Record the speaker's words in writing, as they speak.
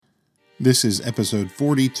This is episode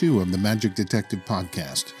 42 of the Magic Detective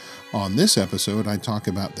Podcast. On this episode, I talk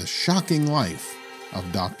about the shocking life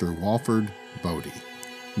of Dr. Walford Bodie.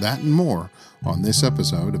 That and more on this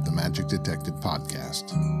episode of the Magic Detective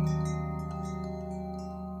Podcast.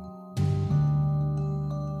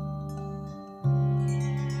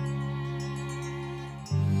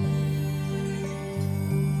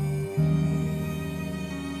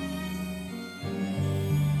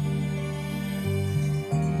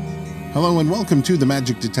 Hello and welcome to the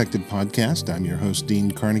Magic Detective Podcast. I'm your host,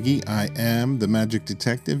 Dean Carnegie. I am the Magic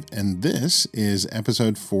Detective, and this is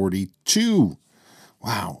episode 42.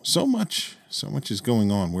 Wow, so much is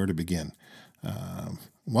going on. Where to begin?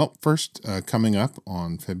 First, coming up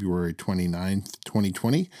on February 29th,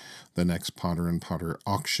 2020, the next Potter & Potter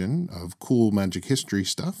auction of cool magic history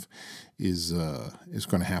stuff is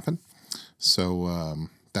going to happen. So,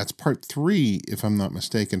 that's part 3, if I'm not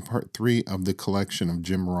mistaken, part 3 of the collection of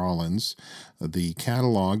Jim Rollins. The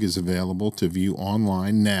catalog is available to view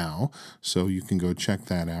online now, so you can go check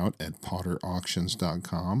that out at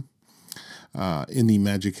potterauctions.com. In the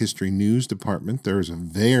Magic History News department, there's a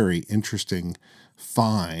very interesting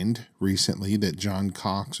find recently that John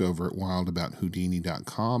Cox over at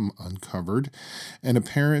wildabouthoudini.com uncovered. An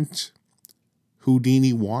apparent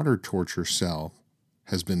Houdini water torture cell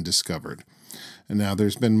has been discovered. And now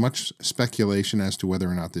there's been much speculation as to whether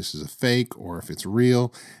or not this is a fake or if it's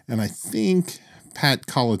real. And I think Pat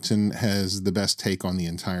Culleton has the best take on the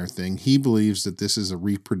entire thing. He believes that this is a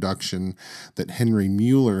reproduction that Henry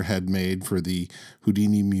Mueller had made for the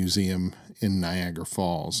Houdini Museum in Niagara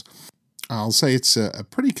Falls. I'll say it's a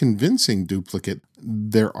pretty convincing duplicate.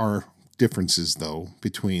 There are differences, though,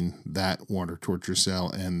 between that water torture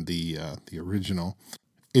cell and the original.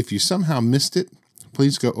 If you somehow missed it,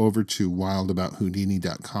 please go over to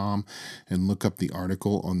wildabouthoudini.com and look up the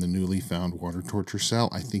article on the newly found water torture cell.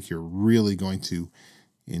 I think you're really going to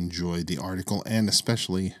enjoy the article and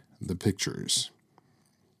especially the pictures.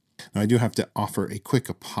 Now, I do have to offer a quick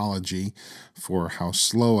apology for how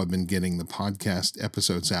slow I've been getting the podcast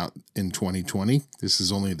episodes out in 2020. This is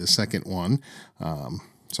only the second one.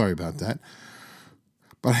 Sorry about that.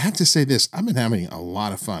 But I have to say this, I've been having a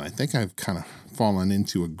lot of fun. I think I've kind of fallen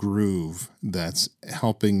into a groove that's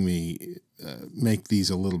helping me make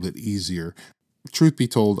these a little bit easier. Truth be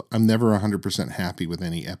told, I'm never 100% happy with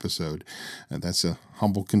any episode. That's a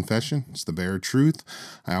humble confession. It's the bare truth.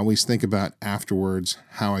 I always think about afterwards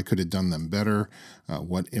how I could have done them better,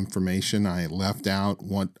 what information I left out,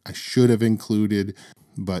 what I should have included.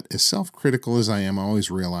 But as self-critical as I am, I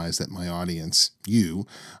always realize that my audience, you,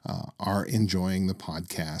 are enjoying the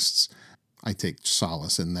podcasts. I take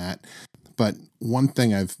solace in that. But one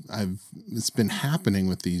thing it's been happening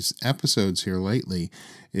with these episodes here lately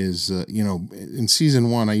is, in season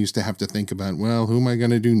 1, I used to have to think about, well, who am I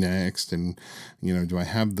going to do next? And, do I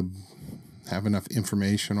have enough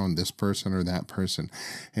information on this person or that person?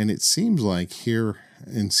 And it seems like here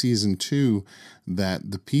in season 2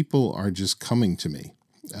 that the people are just coming to me.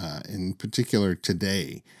 In particular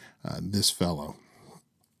today, this fellow.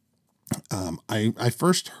 I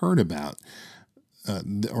first heard about,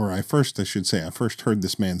 I first heard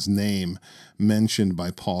this man's name mentioned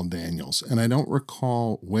by Paul Daniels. And I don't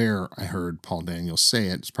recall where I heard Paul Daniels say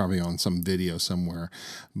it. It's probably on some video somewhere.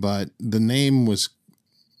 But the name was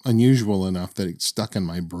unusual enough that it stuck in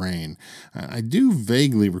my brain. I do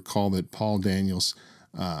vaguely recall that Paul Daniels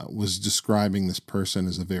was describing this person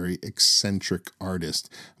as a very eccentric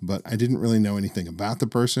artist, but I didn't really know anything about the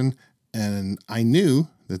person, and I knew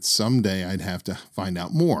that someday I'd have to find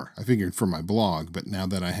out more. I figured for my blog, but now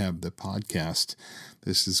that I have the podcast,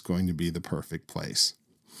 this is going to be the perfect place.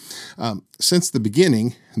 Since the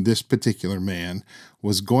beginning, this particular man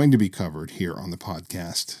was going to be covered here on the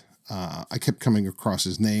podcast. I kept coming across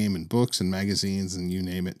his name in books and magazines and you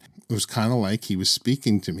name it. It was kind of like he was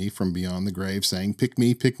speaking to me from beyond the grave saying, pick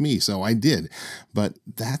me. So I did. But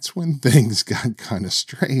that's when things got kind of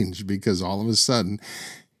strange because all of a sudden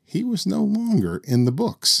he was no longer in the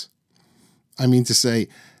books. I mean to say,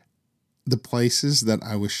 the places that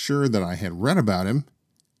I was sure that I had read about him,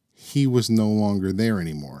 he was no longer there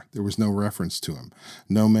anymore. There was no reference to him.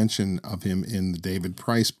 No mention of him in the David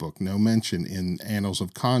Price book. No mention in Annals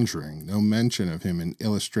of Conjuring. No mention of him in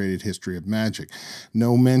Illustrated History of Magic.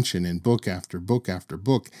 No mention in book after book after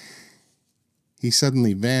book. He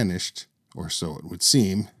suddenly vanished, or so it would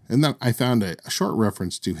seem. And then I found a short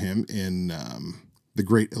reference to him in The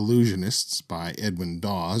Great Illusionists by Edwin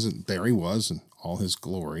Dawes, and there he was in all his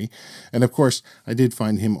glory. And of course, I did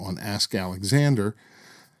find him on Ask Alexander.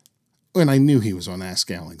 And I knew he was on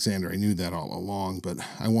Ask Alexander. I knew that all along, but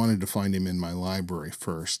I wanted to find him in my library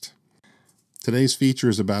first. Today's feature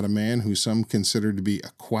is about a man who some consider to be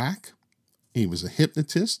a quack. He was a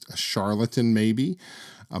hypnotist, a charlatan maybe,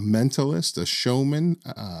 a mentalist, a showman,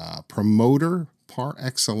 a promoter par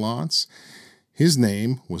excellence. His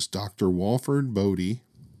name was Dr. Walford Bodie,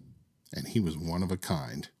 and he was one of a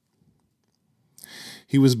kind.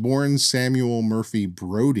 He was born Samuel Murphy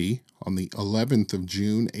Brodie on the 11th of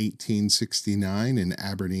June, 1869 in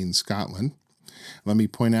Aberdeen, Scotland. Let me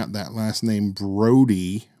point out that last name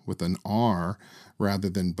Brodie with an R rather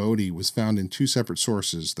than Bodie was found in two separate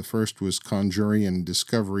sources. The first was Conjurian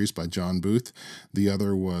Discoveries by John Booth. The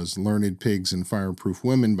other was Learned Pigs and Fireproof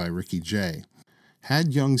Women by Ricky Jay.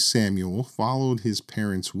 Had young Samuel followed his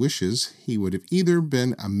parents' wishes, he would have either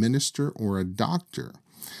been a minister or a doctor.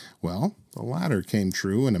 Well, the latter came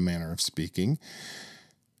true in a manner of speaking,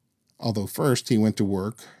 although first he went to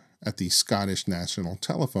work at the Scottish National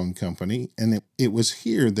Telephone Company, and it was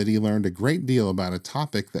here that he learned a great deal about a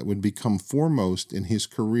topic that would become foremost in his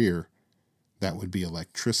career. That would be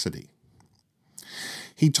electricity.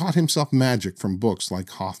 He taught himself magic from books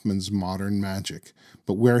like Hoffman's Modern Magic,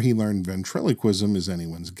 but where he learned ventriloquism is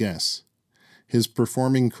anyone's guess. His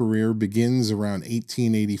performing career begins around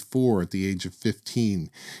 1884 at the age of 15.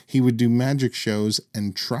 He would do magic shows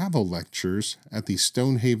and travel lectures at the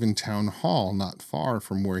Stonehaven Town Hall not far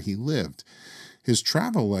from where he lived. His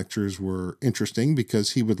travel lectures were interesting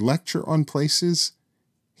because he would lecture on places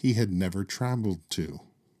he had never traveled to.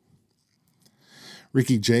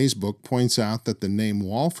 Ricky Jay's book points out that the name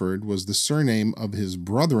Walford was the surname of his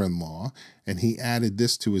brother-in-law, and he added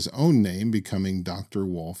this to his own name, becoming Dr.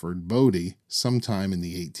 Walford Bodie sometime in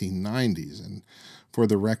the 1890s. And for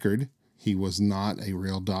the record, he was not a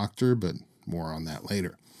real doctor, but more on that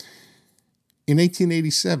later. In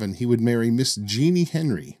 1887, he would marry Miss Jeannie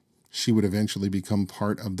Henry. She would eventually become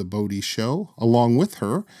part of the Bodie show. Along with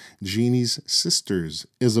her, Jeannie's sisters,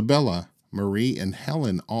 Isabella, Marie, and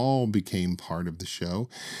Helen all became part of the show.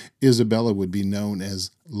 Isabella would be known as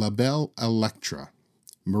La Belle Electra.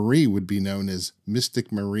 Marie would be known as Mystic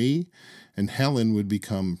Marie, and Helen would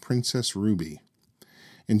become Princess Ruby.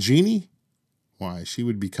 And Jeannie? Why, she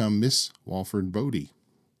would become Miss Walford Bodie.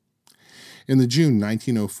 In the June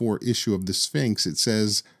 1904 issue of the Sphinx, it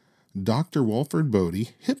says, Dr. Walford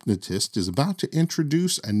Bodie, hypnotist, is about to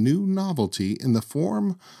introduce a new novelty in the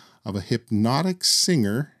form of a hypnotic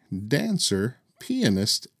singer, dancer,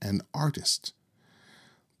 pianist, and artist.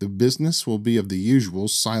 The business will be of the usual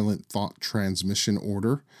silent thought transmission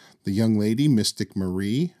order. The young lady, Mystic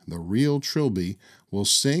Marie, the real Trilby, will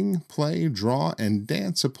sing, play, draw, and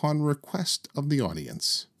dance upon request of the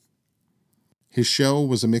audience. His show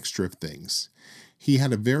was a mixture of things. He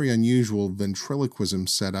had a very unusual ventriloquism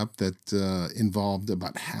setup that involved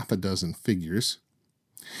about half a dozen figures.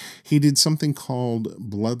 He did something called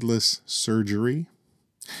bloodless surgery.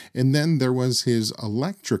 And then there was his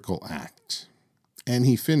electrical act, and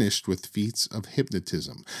he finished with feats of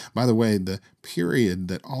hypnotism. By the way, the period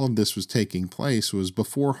that all of this was taking place was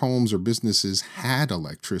before homes or businesses had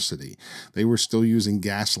electricity. They were still using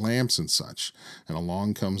gas lamps and such. And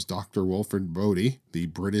along comes Dr. Walford Bodie, the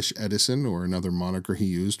British Edison, or another moniker he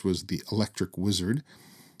used was the Electric Wizard.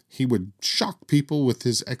 He would shock people with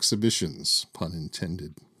his exhibitions, pun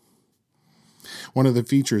intended. One of the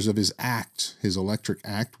features of his act, his electric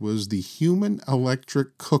act, was the human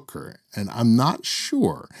electric cooker. And I'm not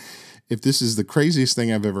sure if this is the craziest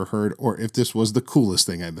thing I've ever heard or if this was the coolest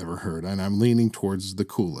thing I've ever heard, and I'm leaning towards the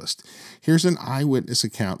coolest. Here's an eyewitness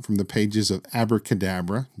account from the pages of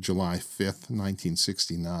Abracadabra, July 5th,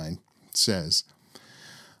 1969. It says,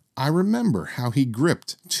 I remember how he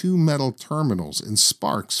gripped two metal terminals and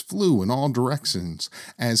sparks flew in all directions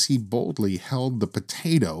as he boldly held the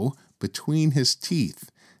potato between his teeth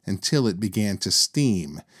until it began to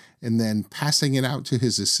steam, and then passing it out to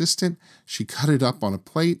his assistant, she cut it up on a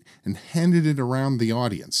plate and handed it around the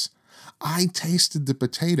audience. I tasted the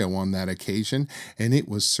potato on that occasion, and it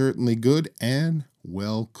was certainly good and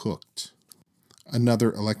well cooked.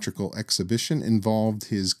 Another electrical exhibition involved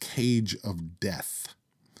his cage of death,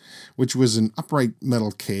 which was an upright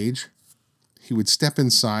metal cage. He would step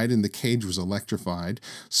inside and the cage was electrified.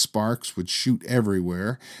 Sparks would shoot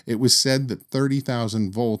everywhere. It was said that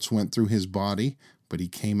 30,000 volts went through his body, but he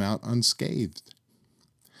came out unscathed.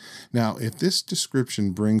 Now, if this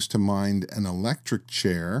description brings to mind an electric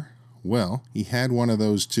chair, well, he had one of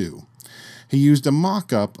those too. He used a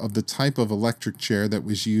mock-up of the type of electric chair that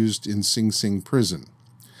was used in Sing Sing prison.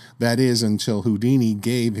 That is, until Houdini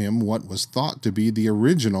gave him what was thought to be the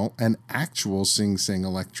original and actual Sing Sing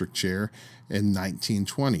electric chair in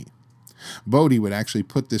 1920. Bodie would actually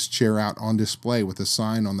put this chair out on display with a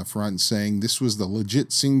sign on the front saying this was the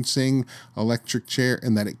legit Sing Sing electric chair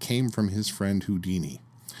and that it came from his friend Houdini.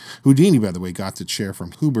 Houdini, by the way, got the chair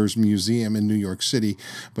from Huber's Museum in New York City,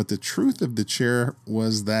 but the truth of the chair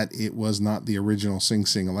was that it was not the original Sing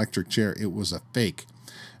Sing electric chair. It was a fake.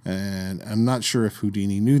 And I'm not sure if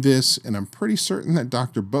Houdini knew this, and I'm pretty certain that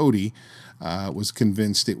Dr. Bodie was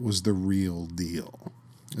convinced it was the real deal.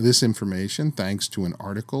 This information, thanks to an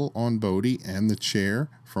article on Bodie and the chair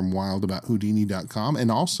from wildabouthoudini.com, and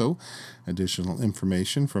also additional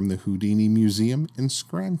information from the Houdini Museum in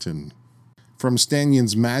Scranton. From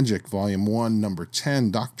Stanion's Magic, Volume 1, Number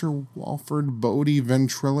 10, Dr. Walford Bodie,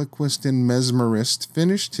 ventriloquist and mesmerist,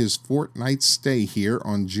 finished his fortnight stay here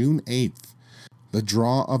on June 8th. The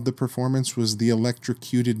draw of the performance was the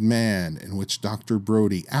electrocuted man, in which Dr.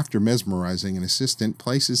 Bodie, after mesmerizing an assistant,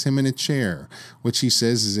 places him in a chair, which he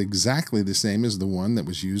says is exactly the same as the one that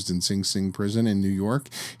was used in Sing Sing Prison in New York.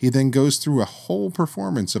 He then goes through a whole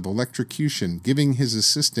performance of electrocution, giving his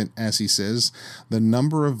assistant, as he says, the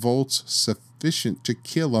number of volts sufficient to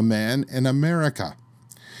kill a man in America.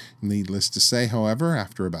 Needless to say, however,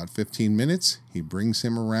 after about 15 minutes, he brings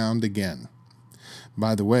him around again.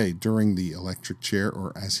 By the way, during the electric chair,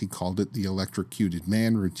 or as he called it, the electrocuted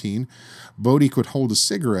man routine, Bodie could hold a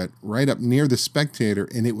cigarette right up near the spectator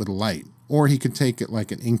and it would light. Or he could take it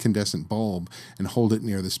like an incandescent bulb and hold it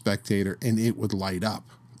near the spectator and it would light up.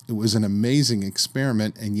 It was an amazing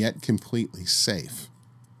experiment and yet completely safe.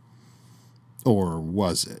 Or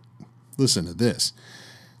was it? Listen to this.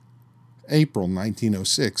 April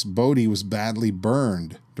 1906, Bodie was badly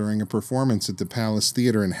burned during a performance at the Palace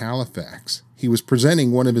Theatre in Halifax. He was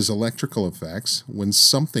presenting one of his electrical effects when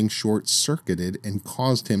something short-circuited and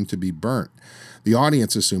caused him to be burnt. The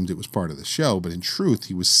audience assumed it was part of the show, but in truth,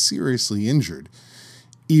 he was seriously injured,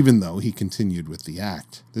 even though he continued with the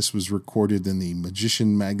act. This was recorded in the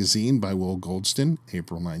Magician magazine by Will Goldston,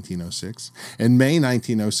 April 1906. In May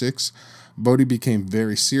 1906, Bodie became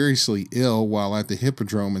very seriously ill while at the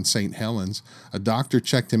Hippodrome in St. Helens. A doctor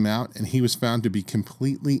checked him out, and he was found to be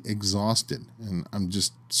completely exhausted. And I'm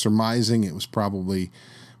just surmising it was probably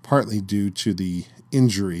partly due to the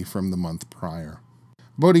injury from the month prior.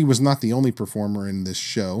 Bodie was not the only performer in this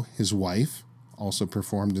show. His wife also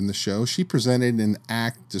performed in the show. She presented an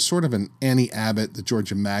act, sort of an Annie Abbott, the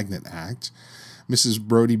Georgia Magnet act. Mrs.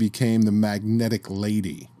 Bodie became the Magnetic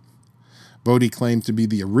Lady. Bodie claimed to be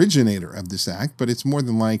the originator of this act, but it's more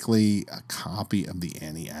than likely a copy of the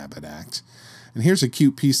Annie Abbott act. And here's a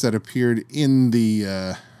cute piece that appeared in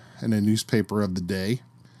a newspaper of the day.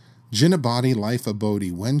 Ginabody life a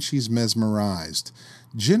Bodie when she's mesmerized.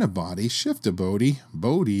 Ginabody shift a Bodie,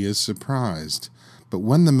 Bodie is surprised. But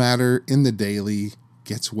when the matter in the daily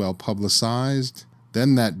gets well publicized,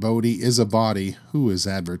 then that Bodie is a body who is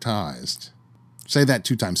advertised. Say that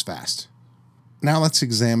 2 times fast. Now let's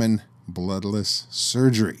examine bloodless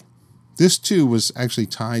surgery. This, too, was actually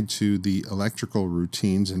tied to the electrical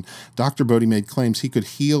routines, and Dr. Bodie made claims he could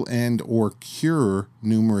heal and or cure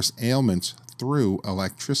numerous ailments through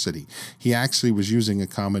electricity. He actually was using a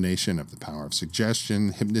combination of the power of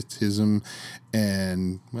suggestion, hypnotism,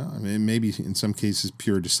 and, well, maybe in some cases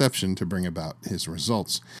pure deception to bring about his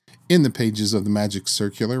results. In the pages of the Magic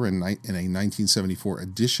Circular in a 1974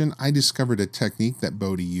 edition, I discovered a technique that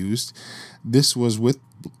Bodie used. This was with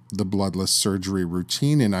the bloodless surgery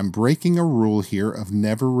routine, and I'm breaking a rule here of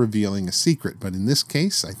never revealing a secret, but in this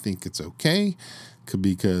case, I think it's okay,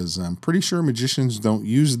 because I'm pretty sure magicians don't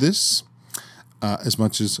use this as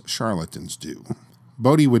much as charlatans do.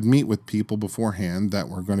 Bodie would meet with people beforehand that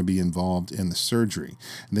were going to be involved in the surgery.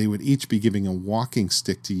 They would each be given a walking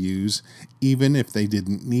stick to use, even if they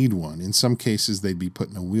didn't need one. In some cases, they'd be put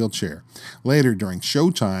in a wheelchair. Later, during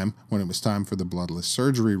showtime, when it was time for the bloodless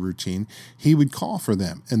surgery routine, he would call for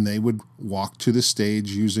them, and they would walk to the stage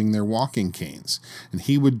using their walking canes. And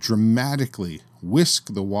he would dramatically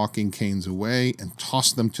whisk the walking canes away and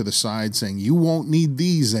toss them to the side, saying, "You won't need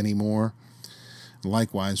these anymore."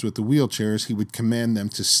 Likewise, with the wheelchairs, he would command them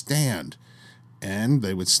to stand, and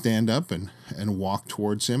they would stand up and walk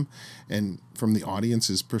towards him, and from the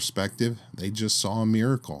audience's perspective, they just saw a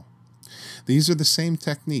miracle. These are the same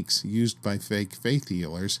techniques used by fake faith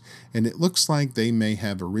healers, and it looks like they may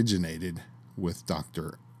have originated with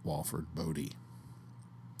Dr. Walford Bodie.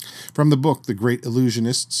 From the book The Great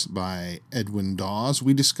Illusionists by Edwin Dawes,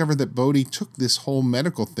 we discover that Bodie took this whole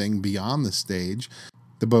medical thing beyond the stage.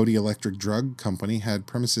 The Bodie Electric Drug Company had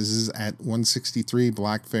premises at 163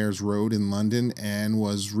 Blackfriars Road in London and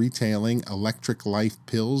was retailing electric life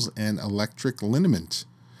pills and electric liniment.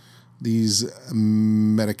 These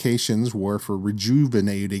medications were for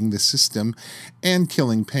rejuvenating the system and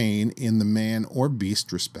killing pain in the man or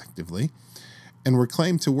beast, respectively, and were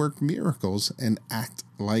claimed to work miracles and act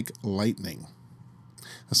like lightning.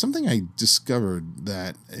 Now, something I discovered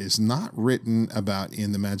that is not written about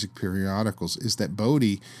in the magic periodicals is that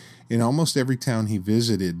Bodie, in almost every town he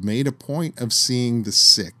visited, made a point of seeing the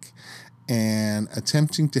sick and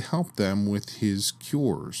attempting to help them with his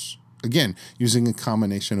cures. Again, using a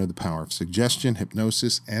combination of the power of suggestion,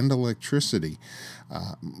 hypnosis, and electricity,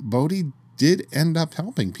 Bodie did end up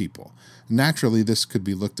helping people. Naturally, this could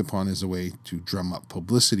be looked upon as a way to drum up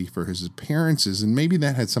publicity for his appearances, and maybe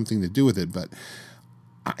that had something to do with it, but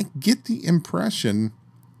I get the impression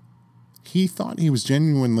he thought he was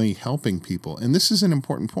genuinely helping people, and this is an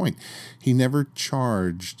important point. He never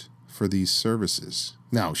charged for these services.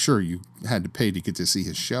 Now, sure, you had to pay to get to see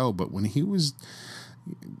his show, but when he was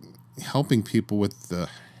helping people with the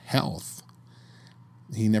health,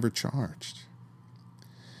 he never charged.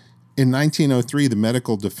 In 1903, the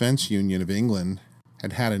Medical Defense Union of England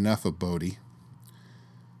had had enough of Bodie.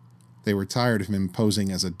 They were tired of him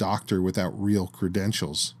posing as a doctor without real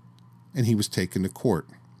credentials, and he was taken to court.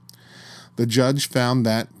 The judge found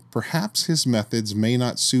that perhaps his methods may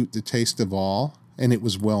not suit the taste of all, and it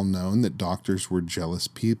was well known that doctors were jealous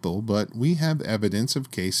people, but we have evidence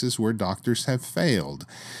of cases where doctors have failed,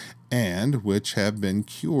 and which have been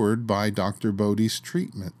cured by Dr. Bodie's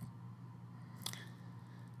treatment.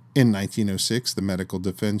 In 1906, the Medical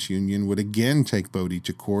Defense Union would again take Bodie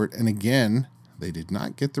to court, and again, they did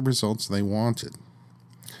not get the results they wanted.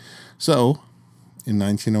 So, in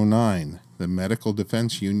 1909, the Medical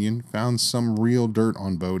Defense Union found some real dirt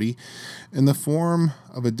on Bodie in the form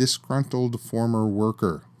of a disgruntled former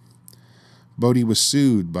worker. Bodie was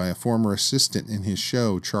sued by a former assistant in his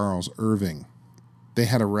show, Charles Irving. They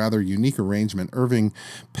had a rather unique arrangement. Irving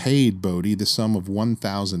paid Bodie the sum of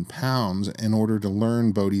 £1,000 in order to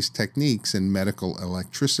learn Bodie's techniques in medical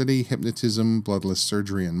electricity, hypnotism, bloodless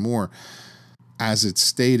surgery, and more. As it's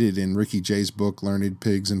stated in Ricky Jay's book, Learned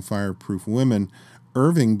Pigs and Fireproof Women,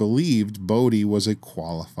 Irving believed Bodie was a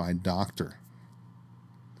qualified doctor.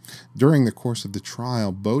 During the course of the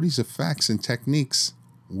trial, Bodie's effects and techniques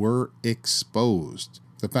were exposed.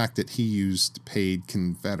 The fact that he used paid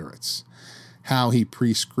Confederates, how he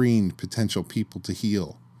pre-screened potential people to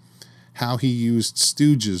heal, how he used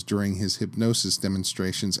stooges during his hypnosis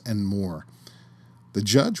demonstrations, and more. The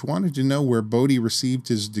judge wanted to know where Bodie received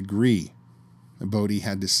his degree. Bodie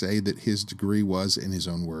had to say that his degree was, in his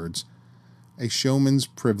own words, a showman's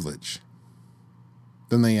privilege.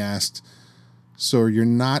 Then they asked, "So you're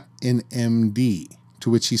not an MD?" To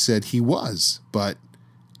which he said he was, but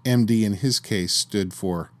MD in his case stood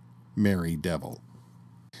for Merry Devil.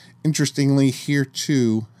 Interestingly, here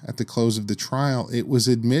too, at the close of the trial, it was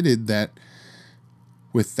admitted that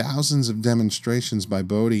with thousands of demonstrations by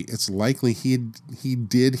Bodie, it's likely he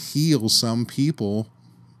did heal some people,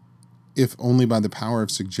 if only by the power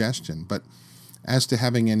of suggestion. But as to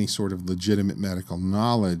having any sort of legitimate medical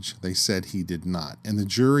knowledge, they said he did not. And the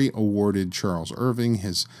jury awarded Charles Irving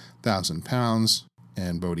his £1,000,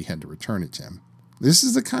 and Bodie had to return it to him. This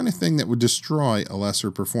is the kind of thing that would destroy a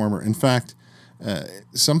lesser performer. In fact,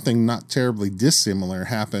 something not terribly dissimilar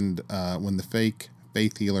happened when the fake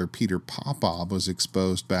faith healer Peter Popov was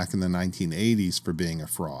exposed back in the 1980s for being a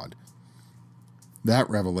fraud. That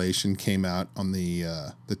revelation came out on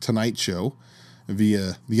the Tonight Show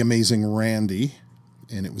via The Amazing Randy,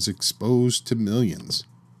 and it was exposed to millions.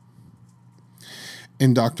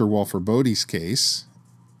 In Dr. Walford Bodie's case,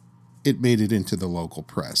 it made it into the local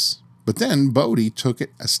press. But then Bodie took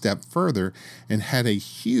it a step further and had a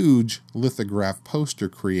huge lithograph poster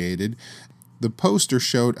created. The poster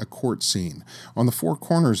showed a court scene. On the four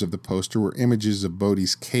corners of the poster were images of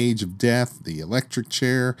Bodie's cage of death, the electric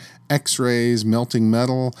chair, x-rays, melting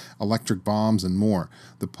metal, electric bombs, and more.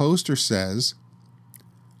 The poster says,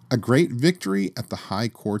 "A great victory at the High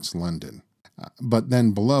Courts, London." But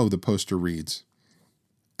then below the poster reads,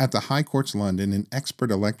 "At the High Courts, London, an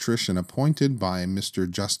expert electrician appointed by Mr.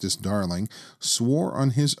 Justice Darling swore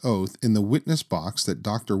on his oath in the witness box that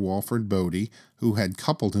Dr. Walford Bodie, who had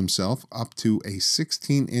coupled himself up to a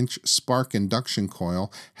 16-inch spark induction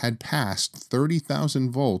coil, had passed 30,000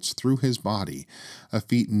 volts through his body, a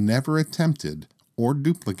feat never attempted or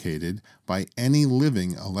duplicated by any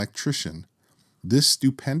living electrician. This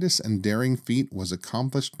stupendous and daring feat was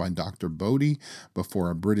accomplished by Dr. Bodie before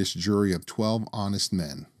a British jury of 12 honest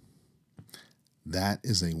men." That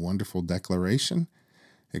is a wonderful declaration,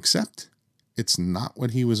 except it's not what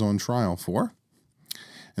he was on trial for.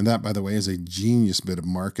 And that, by the way, is a genius bit of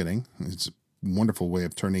marketing. It's a wonderful way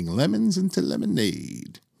of turning lemons into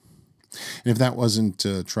lemonade. And if that wasn't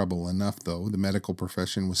trouble enough, though, the medical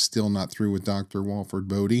profession was still not through with Dr. Walford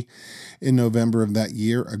Bodie. In November of that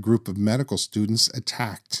year, a group of medical students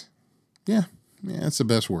attacked. Yeah, that's the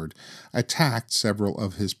best word. Attacked several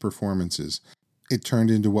of his performances. It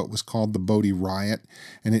turned into what was called the Bodie Riot,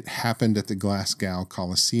 and it happened at the Glasgow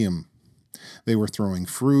Coliseum. They were throwing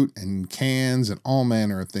fruit and cans and all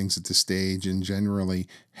manner of things at the stage and generally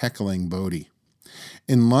heckling Bodie.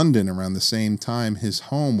 In London, around the same time, his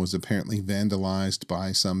home was apparently vandalized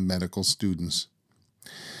by some medical students.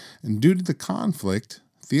 And due to the conflict,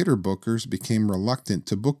 theater bookers became reluctant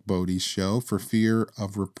to book Bodie's show for fear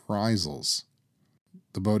of reprisals.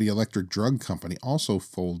 The Bodie Electric Drug Company also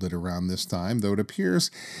folded around this time, though it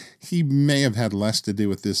appears he may have had less to do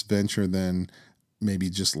with this venture than maybe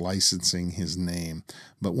just licensing his name.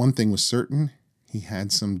 But one thing was certain, he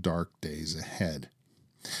had some dark days ahead.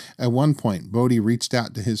 At one point, Bodie reached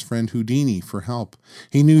out to his friend Houdini for help.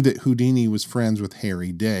 He knew that Houdini was friends with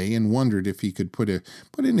Harry Day and wondered if he could put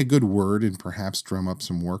in a good word and perhaps drum up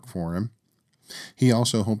some work for him. He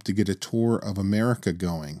also hoped to get a tour of America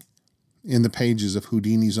going. In the pages of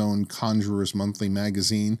Houdini's own Conjurer's Monthly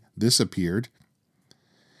magazine, this appeared.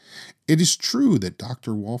 It is true that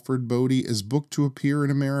Dr. Walford Bodie is booked to appear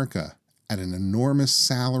in America at an enormous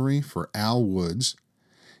salary for Al Woods.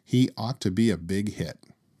 He ought to be a big hit.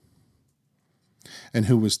 And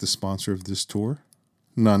who was the sponsor of this tour?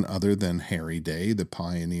 None other than Harry Day, the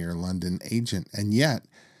pioneer London agent. And yet,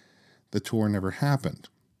 the tour never happened.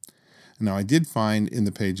 Now, I did find in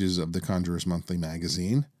the pages of the Conjurer's Monthly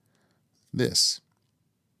magazine this.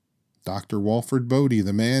 Dr. Walford Bodie,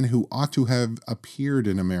 the man who ought to have appeared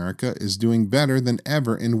in America, is doing better than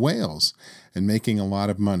ever in Wales and making a lot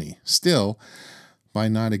of money. Still, by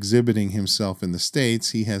not exhibiting himself in the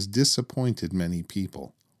States, he has disappointed many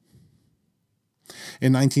people.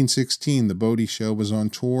 In 1916, the Bodie Show was on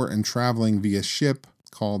tour and traveling via ship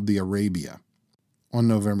called the Arabia. On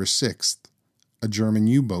November 6th, a German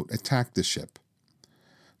U-boat attacked the ship.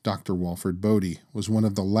 Dr. Walford Bodie was one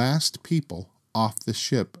of the last people off the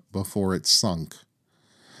ship before it sunk.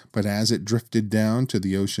 But as it drifted down to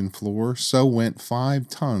the ocean floor, so went 5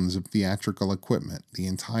 tons of theatrical equipment. The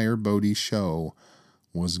entire Bodie Show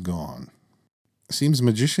was gone. It seems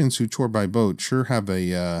magicians who tour by boat sure have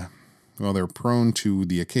they're prone to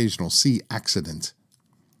the occasional sea accident.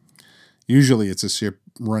 Usually it's a ship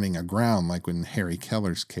running aground, like in Harry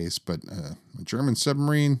Keller's case, but a German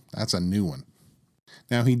submarine, that's a new one.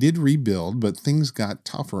 Now, he did rebuild, but things got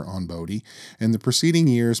tougher on Bodie. In the preceding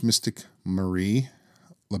years, Mystic Marie,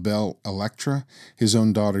 La Belle Electra, his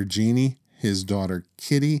own daughter Jeannie, his daughter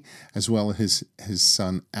Kitty, as well as his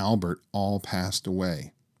son Albert, all passed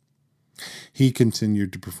away. He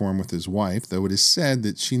continued to perform with his wife, though it is said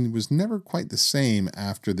that she was never quite the same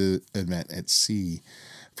after the event at sea.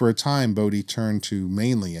 For a time, Bodie turned to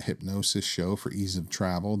mainly a hypnosis show for ease of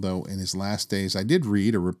travel, though in his last days I did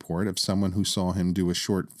read a report of someone who saw him do a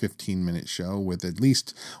short 15-minute show with at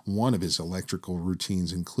least one of his electrical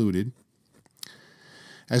routines included.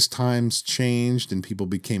 As times changed and people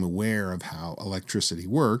became aware of how electricity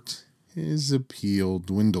worked, his appeal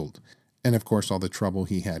dwindled. And of course, all the trouble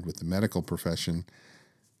he had with the medical profession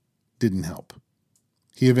didn't help.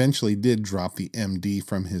 He eventually did drop the MD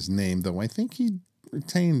from his name, though I think he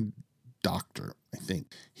retained doctor,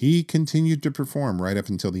 He continued to perform right up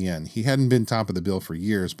until the end. He hadn't been top of the bill for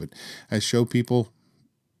years, but as show people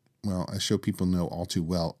know all too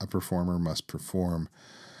well, a performer must perform.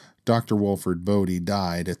 Dr. Walford Bodie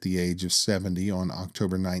died at the age of 70 on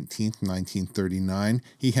October 19th, 1939.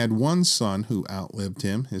 He had one son who outlived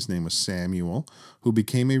him. His name was Samuel, who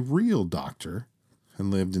became a real doctor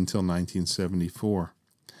and lived until 1974.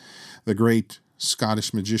 The great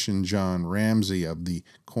Scottish magician John Ramsay of the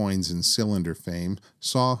coins and cylinder fame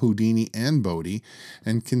saw Houdini and Bodie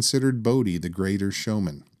and considered Bodie the greater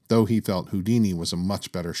showman, though he felt Houdini was a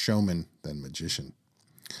much better showman than magician.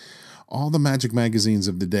 All the magic magazines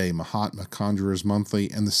of the day, Mahatma, Conjurer's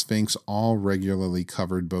Monthly, and the Sphinx, all regularly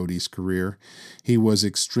covered Bodie's career. He was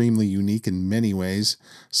extremely unique in many ways.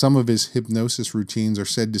 Some of his hypnosis routines are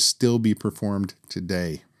said to still be performed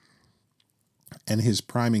today. And his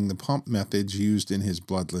priming the pump methods used in his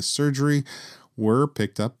bloodless surgery were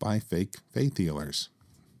picked up by fake faith healers.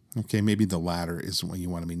 Okay, maybe the latter isn't what you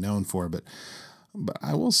want to be known for, but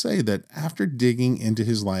I will say that after digging into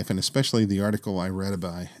his life, and especially the article I read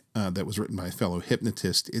about that was written by a fellow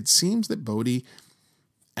hypnotist, it seems that Bodie,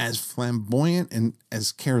 as flamboyant and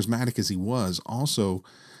as charismatic as he was, also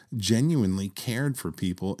genuinely cared for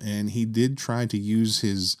people, and he did try to use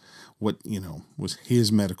was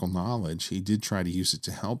his medical knowledge. He did try to use it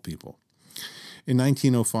to help people. In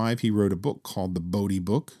 1905, he wrote a book called The Bodie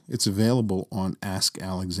Book. It's available on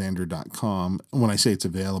askalexander.com. When I say it's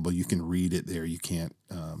available, you can read it there. You can't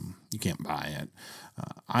buy it.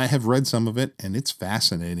 I have read some of it, and it's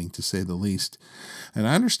fascinating, to say the least. And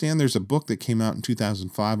I understand there's a book that came out in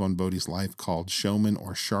 2005 on Bodie's life called Showmen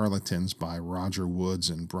or Charlatans by Roger Woods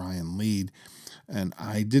and Brian Lead. And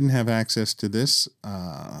I didn't have access to this,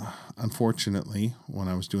 unfortunately, when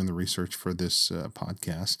I was doing the research for this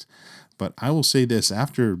podcast. But I will say this,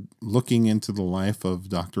 after looking into the life of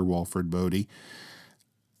Dr. Walford Bodie,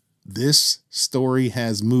 this story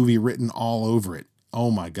has movie written all over it.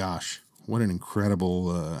 Oh my gosh, what an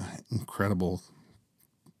incredible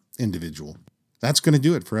individual. That's going to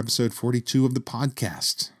do it for episode 42 of the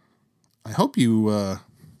podcast. I hope you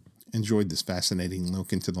enjoyed this fascinating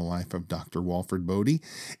look into the life of Dr. Walford Bodie.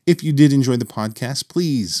 If you did enjoy the podcast,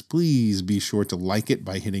 please be sure to like it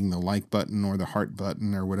by hitting the like button or the heart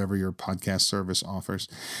button or whatever your podcast service offers.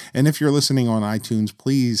 And if you're listening on iTunes,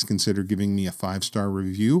 please consider giving me a 5-star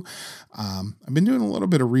review. I've been doing a little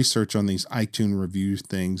bit of research on these iTunes review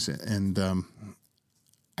things, and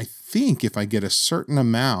I think if I get a certain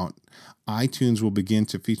amount, iTunes will begin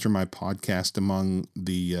to feature my podcast among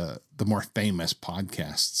the more famous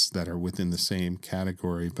podcasts that are within the same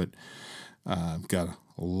category. But I've got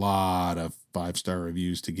a lot of 5-star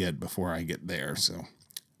reviews to get before I get there.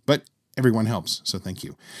 But everyone helps, so thank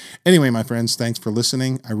you. Anyway, my friends, thanks for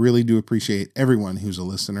listening. I really do appreciate everyone who's a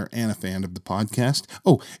listener and a fan of the podcast.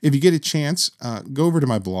 Oh, if you get a chance, go over to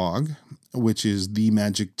my blog, which is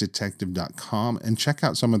themagicdetective.com, and check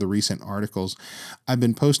out some of the recent articles. I've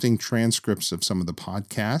been posting transcripts of some of the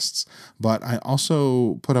podcasts, but I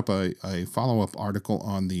also put up a follow-up article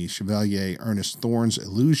on the Chevalier Ernest Thorne's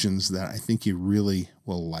illusions that I think you really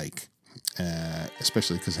will like,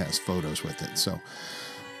 especially because it has photos with it. So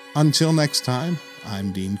until next time,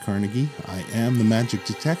 I'm Dean Carnegie. I am the Magic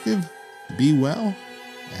Detective. Be well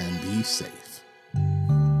and be safe.